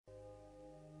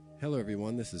Hello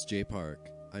everyone, this is Jay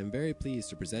Park. I'm very pleased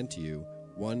to present to you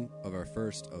one of our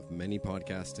first of many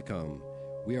podcasts to come.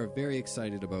 We are very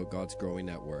excited about God's growing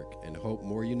network and hope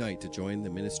more unite to join the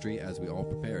ministry as we all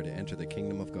prepare to enter the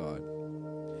kingdom of God.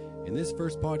 In this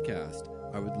first podcast,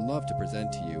 I would love to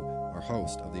present to you our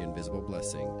host of The Invisible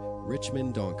Blessing,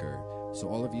 Richmond Donker. So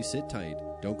all of you sit tight,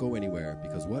 don't go anywhere,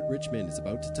 because what Richmond is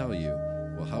about to tell you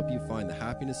will help you find the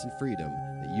happiness and freedom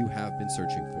that you have been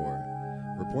searching for.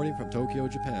 Reporting from Tokyo,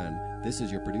 Japan, this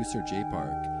is your producer, Jay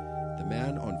Park. The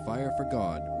man on fire for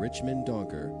God, Richmond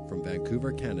Donker, from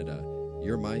Vancouver, Canada.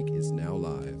 Your mic is now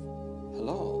live.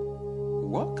 Hello,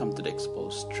 welcome to the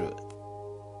Exposed Truth.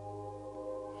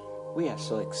 We are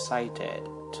so excited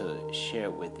to share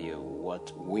with you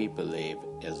what we believe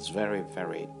is very,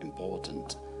 very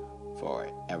important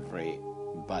for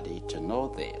everybody to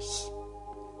know this.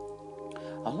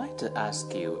 I'd like to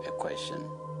ask you a question.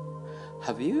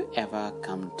 Have you ever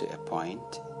come to a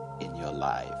point in your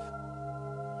life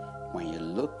when you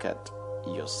look at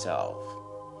yourself,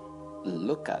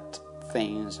 look at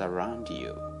things around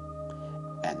you,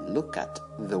 and look at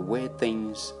the way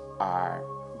things are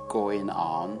going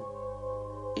on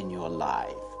in your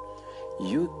life,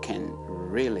 you can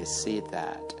really see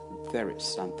that there is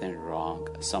something wrong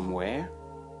somewhere?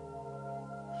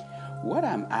 What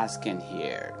I'm asking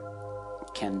here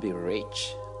can be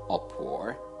rich or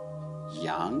poor,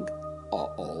 young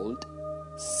or old,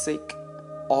 sick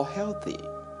or healthy.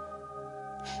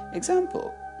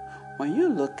 Example, when you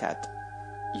look at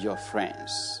your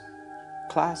friends,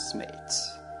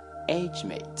 classmates, age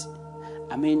mates,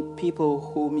 people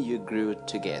whom you grew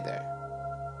together,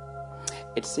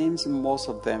 it seems most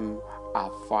of them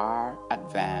are far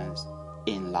advanced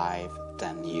in life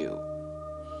than you.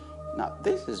 Now,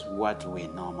 this is what we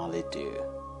normally do,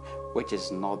 which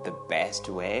is not the best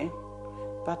way,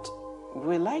 but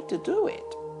we like to do it.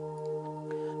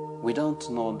 We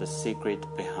don't know the secret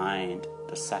behind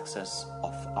the success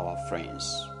of our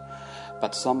friends,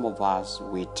 but some of us,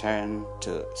 we turn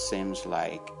to seems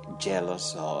like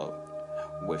jealous, or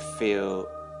we feel,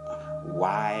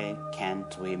 why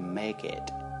can't we make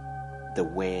it the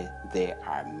way they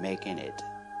are making it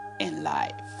in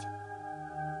life?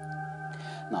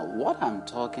 Now, what I'm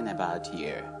talking about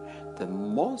here, the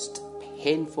most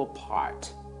painful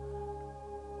part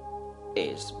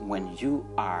is when you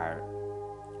are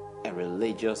a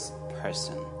religious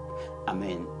person.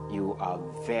 You are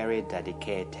very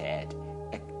dedicated,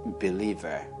 a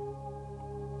believer,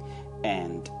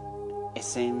 and it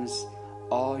seems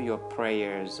all your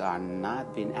prayers are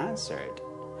not being answered.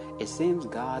 It seems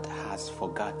God has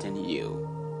forgotten you.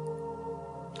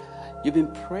 You've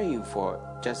been praying for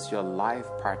just your life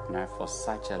partner for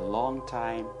such a long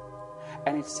time,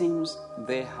 and it seems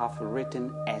they have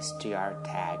written STR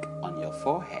tag on your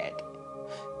forehead.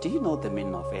 Do you know the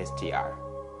meaning of STR?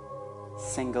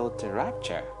 Single to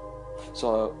rapture.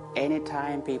 So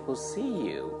anytime people see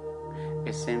you,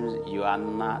 it seems you are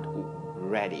not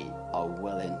ready or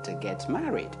willing to get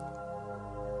married.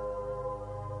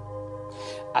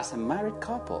 As a married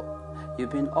couple,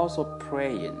 you've been also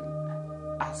praying,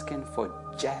 asking for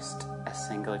just a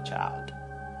single child,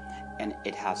 and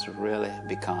it has really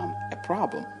become a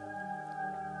problem.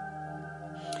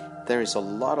 There is a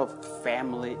lot of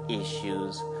family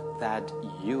issues that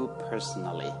you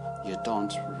personally, you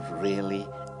don't really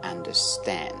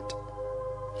understand.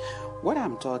 What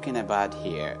I'm talking about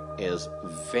here is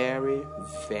very,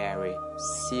 very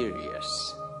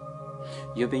serious.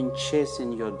 You've been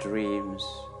chasing your dreams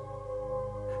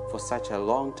for such a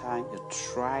long time. You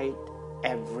tried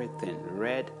everything,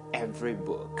 read every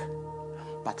book,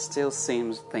 but still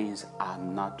seems things are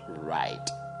not right.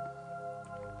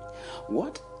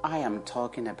 What I am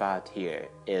talking about here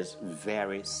is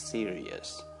very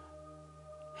serious.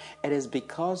 It is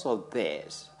because of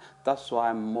this, that's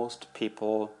why most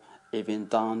people even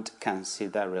don't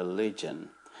consider religion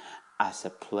as a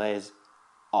place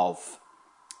of,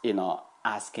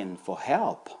 asking for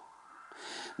help.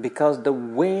 Because the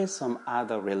way some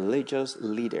other religious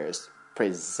leaders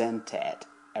presented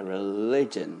a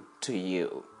religion to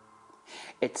you,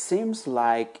 it seems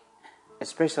like,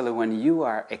 especially when you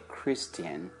are a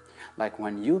Christian, like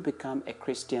when you become a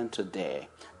Christian today,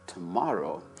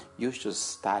 tomorrow you should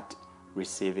start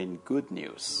receiving good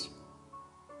news.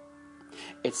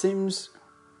 It seems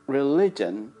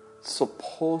religion is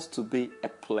supposed to be a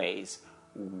place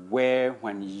where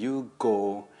when you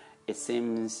go, it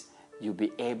seems you'll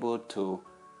be able to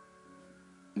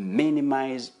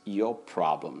minimize your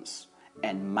problems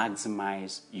and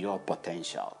maximize your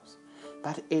potentials.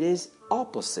 But it is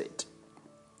opposite.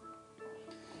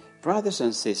 Brothers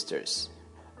and sisters,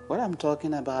 what I'm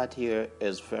talking about here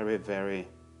is very, very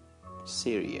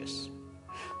serious.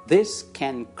 This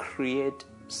can create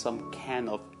some kind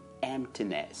of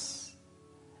emptiness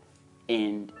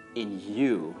in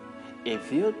you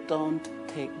if you don't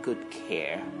take good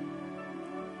care.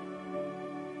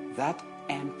 That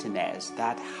emptiness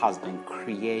that has been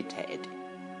created,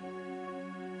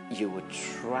 you would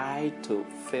try to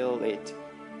fill it,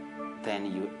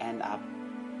 then you end up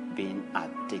being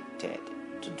addicted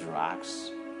to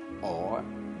drugs or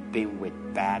being with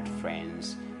bad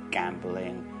friends,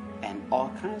 gambling, and all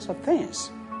kinds of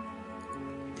things.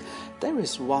 There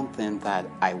is one thing that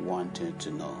I want you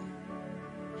to know.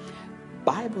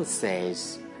 Bible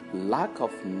says, lack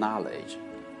of knowledge,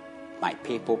 my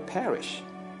people perish.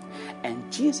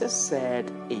 And Jesus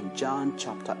said in John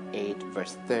chapter 8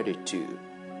 verse 32,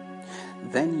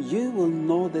 then you will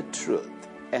know the truth,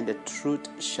 and the truth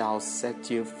shall set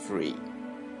you free.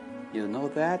 You know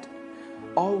that?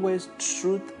 Always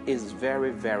truth is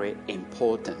very, very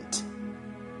important.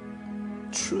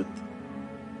 Truth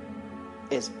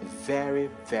is very,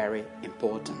 very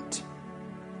important.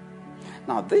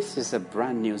 Now, this is a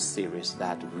brand new series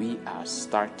that we are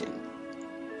starting.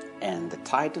 And the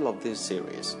title of this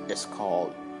series is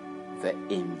called The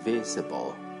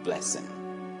Invisible Blessing.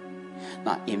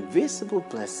 Now, invisible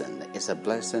blessing is a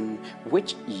blessing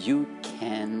which you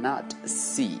cannot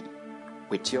see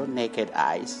with your naked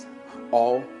eyes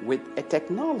or with a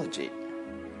technology.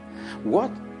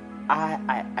 What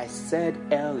I said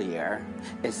earlier,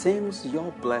 it seems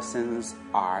your blessings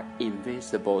are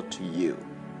invisible to you.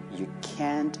 You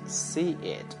can't see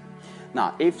it.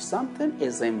 Now, if something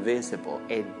is invisible,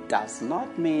 it does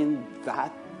not mean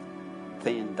that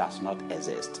thing does not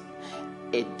exist.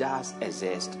 It does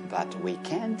exist, but we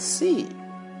can't see.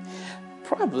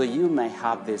 Probably you may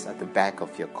have this at the back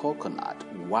of your coconut.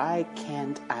 Why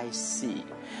can't I see?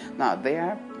 Now, there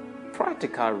are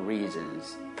practical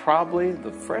reasons. Probably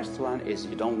the first one is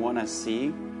you don't want to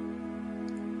see,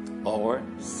 or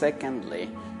secondly,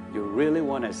 you really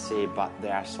want to see, but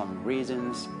there are some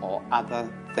reasons or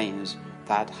other things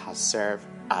that have served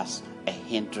as a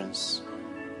hindrance,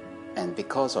 and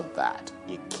because of that,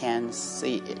 you can't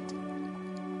see it.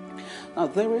 Now,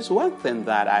 there is one thing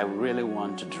that I really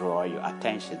want to draw your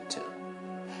attention to.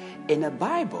 In the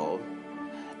Bible,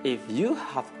 if you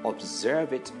have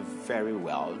observed it very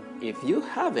well, if you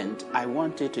haven't, I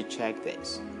want you to check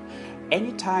this.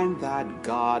 Anytime that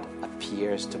God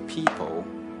appears to people,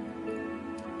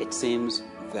 it seems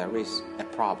there is a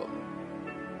problem.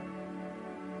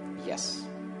 Yes.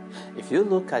 If you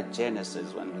look at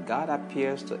Genesis, when God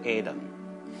appears to Adam,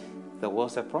 there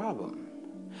was a problem.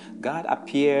 God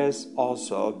appears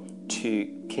also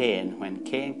to Cain when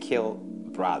Cain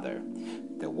killed brother.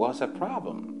 There was a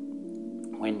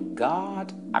problem. When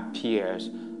God appears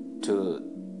to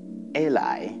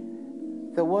Eli,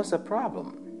 there was a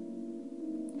problem.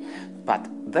 But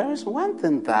there is one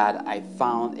thing that I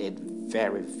found it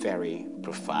very, very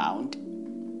profound,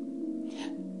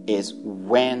 is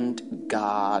when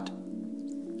God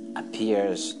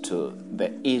appears to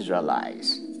the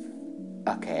Israelites.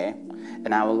 Okay?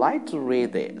 And I would like to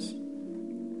read this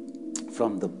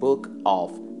from the book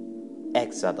of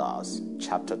Exodus,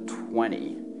 chapter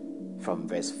 20, from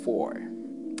verse 4.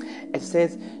 It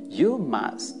says, you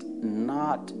must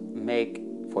not make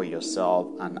for yourself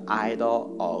an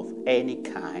idol of any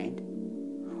kind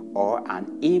or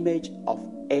an image of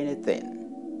anything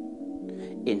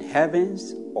in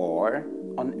heavens or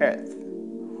on earth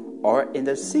or in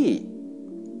the sea.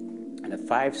 And the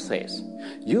 5 says,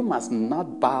 you must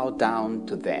not bow down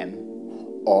to them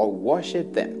or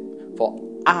worship them, for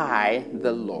I,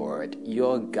 the Lord,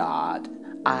 your God,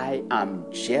 I am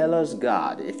jealous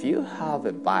God. If you have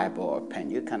a Bible or pen,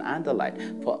 you can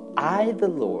underline, for I, the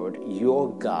Lord,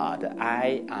 your God,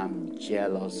 I am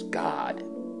jealous God,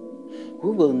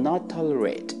 who will not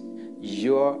tolerate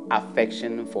your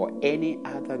affection for any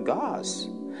other gods.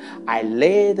 I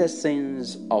lay the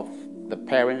sins of the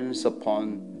parents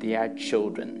upon their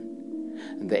children.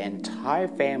 The entire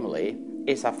family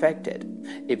is affected,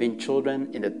 even children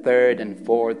in the 3rd and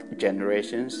 4th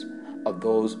generations of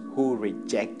those who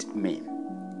reject me.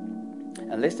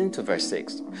 And listen to verse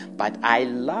 6. But I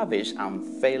lavish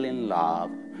unfailing love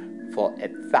for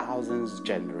 1,000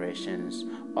 generations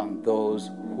on those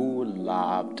who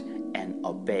loved and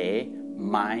obey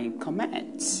my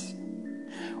commands.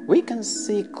 We can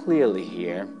see clearly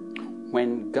here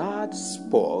when God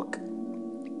spoke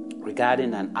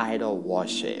regarding an idol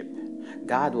worship,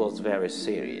 God was very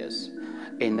serious.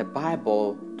 In the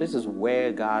Bible, this is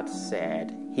where God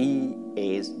said He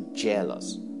is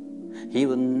jealous. He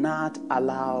will not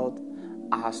allow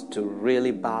us to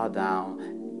really bow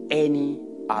down any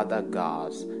other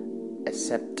gods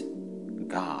except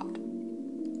God.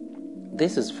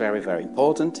 This is very, very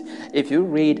important. If you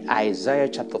read Isaiah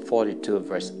chapter 42,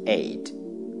 verse 8,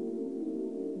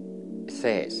 it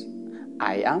says,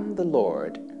 I am the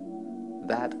Lord,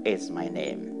 that is my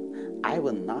name. I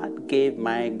will not give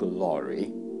my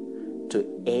glory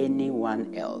to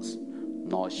anyone else,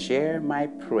 nor share my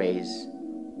praise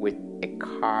with a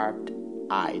carved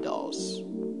idols.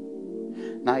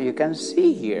 Now you can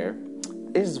see here,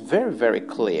 it's very, very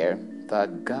clear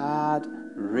that God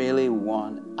really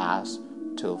wants us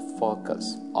to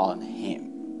focus on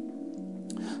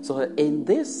Him. So in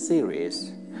this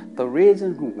series, the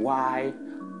reason why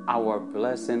our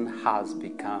blessing has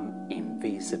become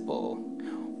invisible,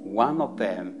 one of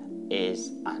them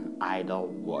is an idol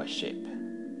worship.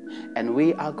 And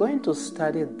we are going to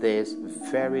study this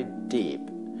very deep,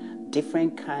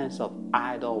 different kinds of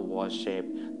idol worship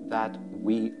that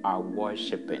we are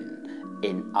worshiping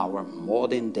in our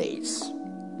modern days.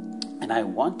 And I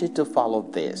want you to follow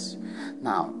this.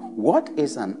 Now, what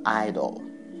is an idol?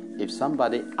 If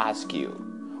somebody asks you,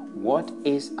 what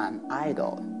is an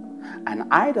idol? An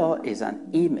idol is an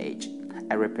image,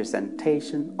 a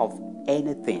representation of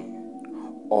anything,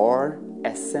 or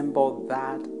a symbol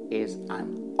that is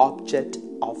an object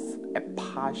of a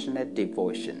passionate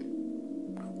devotion,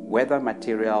 whether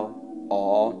material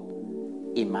or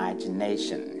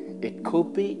imagination. It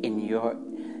could be in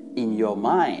your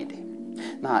mind.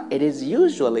 Now, it is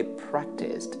usually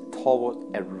practiced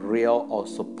toward a real or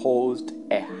supposed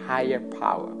a higher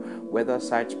power, whether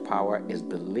such power is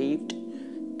believed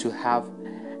to have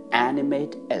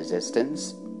animate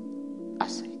existence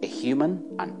as a human,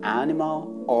 an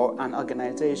animal, or an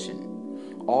organization,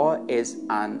 or is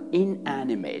an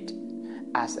inanimate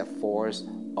as a force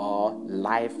or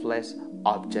lifeless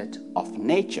object of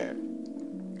nature.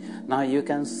 Now you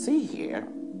can see here,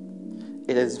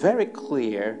 it is very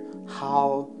clear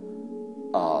how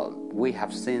we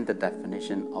have seen the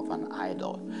definition of an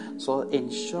idol. So in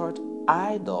short,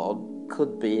 idol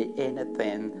could be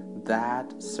anything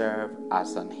that serves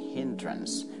as an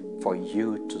hindrance for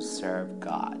you to serve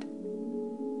God.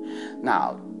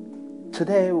 Now,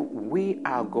 today we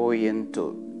are going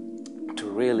to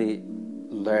really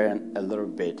learn a little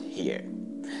bit here.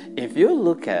 If you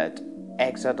look at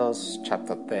Exodus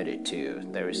chapter 32,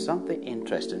 there is something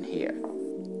interesting here.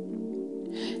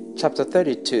 Chapter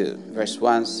 32, verse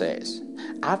 1 says,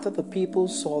 after the people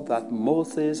saw that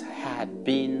Moses had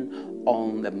been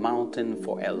on the mountain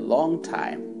for a long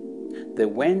time, they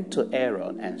went to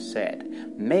Aaron and said,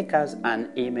 make us an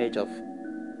image of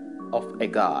a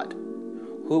God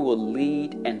who will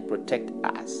lead and protect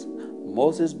us.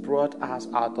 Moses brought us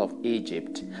out of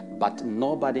Egypt, but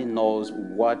nobody knows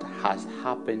what has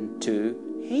happened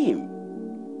to him.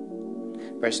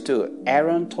 Verse 2,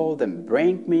 Aaron told them,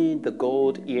 bring me the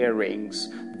gold earrings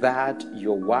that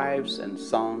your wives and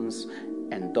sons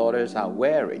and daughters are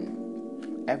wearing.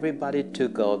 Everybody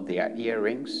took out their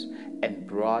earrings and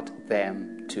brought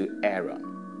them to Aaron.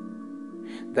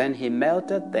 Then he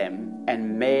melted them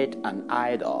and made an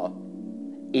idol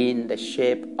in the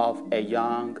shape of a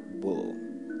young bull.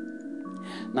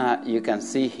 Now you can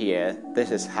see here, this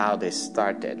is how they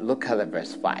started. Look at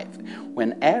verse 5.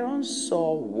 When Aaron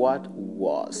saw what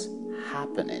was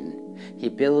happening, he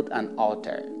built an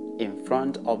altar in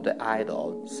front of the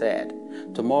idol, said,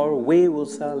 tomorrow we will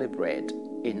celebrate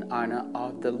in honor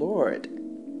of the Lord.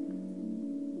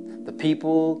 The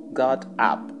people got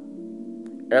up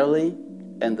early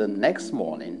in the next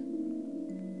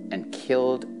morning and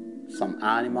killed some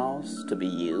animals to be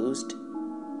used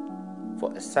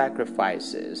for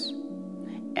sacrifices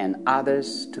and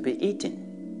others to be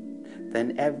eaten.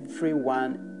 Then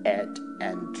everyone ate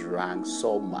and drank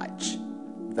so much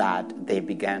that they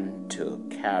began to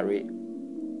carry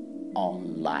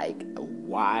on like a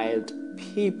wild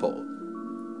people.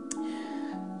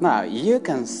 Now you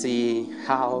can see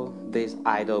how this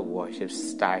idol worship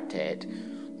started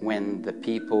when the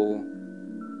people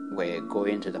were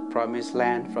going to the promised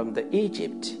land from the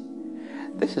Egypt.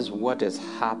 This is what is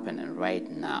happening right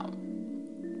now.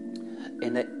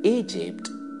 In Egypt,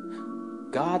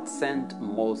 God sent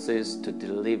Moses to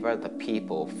deliver the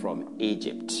people from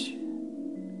Egypt.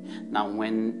 Now,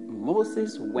 when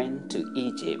Moses went to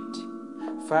Egypt,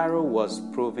 Pharaoh was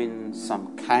proving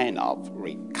some kind of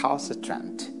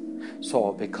recalcitrant.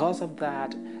 So because of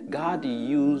that, God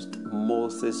used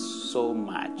Moses so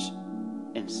much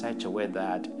in such a way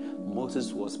that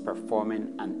Moses was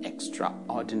performing an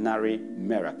extraordinary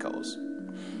miracles.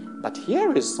 But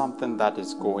here is something that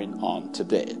is going on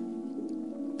today.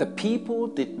 The people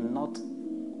did not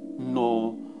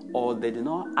know, or they did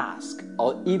not ask,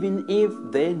 or even if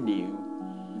they knew,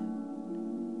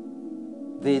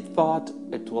 they thought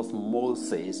it was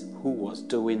Moses who was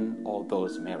doing all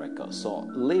those miracles. So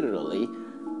literally,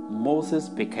 Moses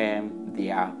became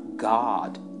their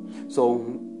God.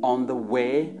 So on the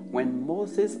way, when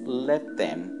Moses left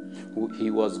them,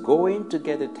 he was going to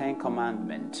get the Ten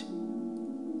Commandments.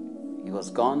 He was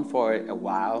gone for a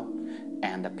while,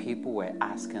 and the people were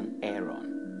asking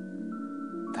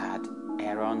Aaron that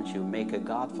Aaron should make a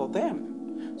God for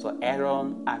them. So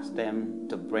Aaron asked them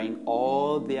to bring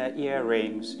all their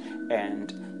earrings,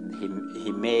 and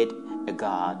he made a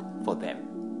God for them.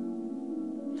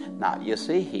 Now you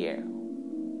see here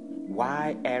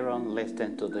why Aaron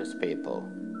listened to these people.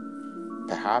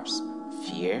 Perhaps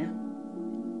fear.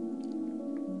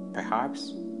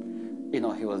 Perhaps, he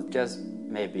was just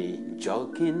maybe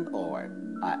joking, or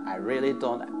I really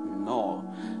don't know.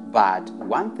 But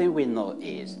one thing we know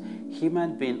is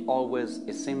human beings always,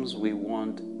 it seems we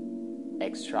want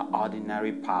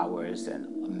extraordinary powers and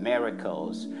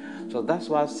miracles. So that's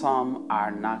why some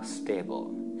are not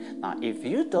stable. Now, if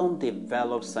you don't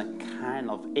develop some kind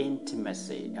of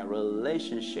intimacy, a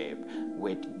relationship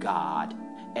with God,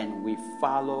 and we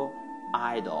follow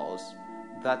idols,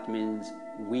 that means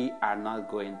we are not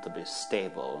going to be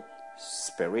stable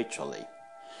spiritually.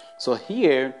 So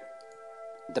here,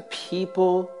 the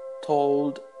people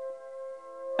told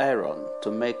Aaron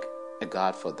to make a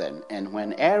God for them. And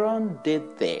when Aaron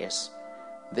did this,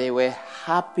 they were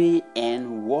happy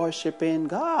and worshiping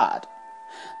God.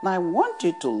 Now I want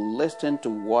you to listen to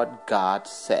what God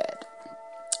said.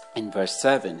 In verse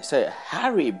 7, he said,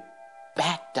 "Hurry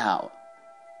back down.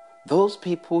 Those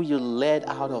people you led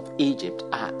out of Egypt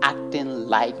are acting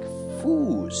like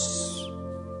fools."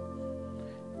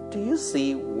 Do you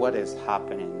see what is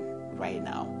happening right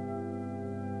now?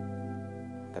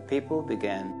 The people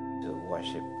began to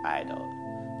worship idols.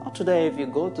 Now today, if you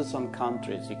go to some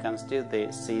countries, you can still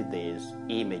see these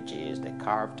images, the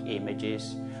carved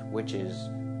images, which is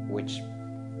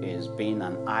being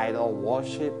an idol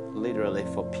worship, literally,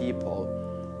 for people.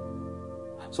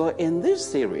 So in this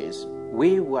series,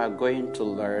 we were going to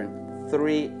learn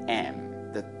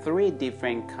 3M, the 3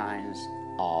 different kinds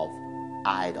of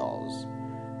idols.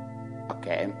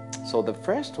 Okay, so the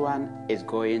first one is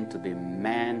going to be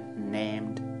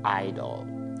man-named idol.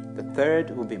 The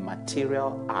third will be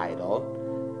material idol.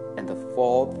 And the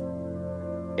fourth,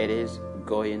 it is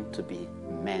going to be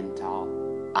mental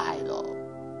idol.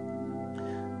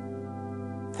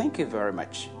 Thank you very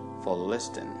much for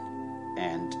listening,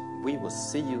 and we will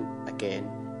see you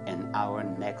again in our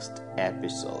next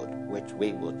episode, which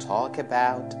we will talk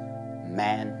about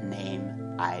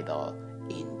man-named idol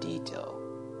in detail.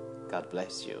 God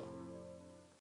bless you.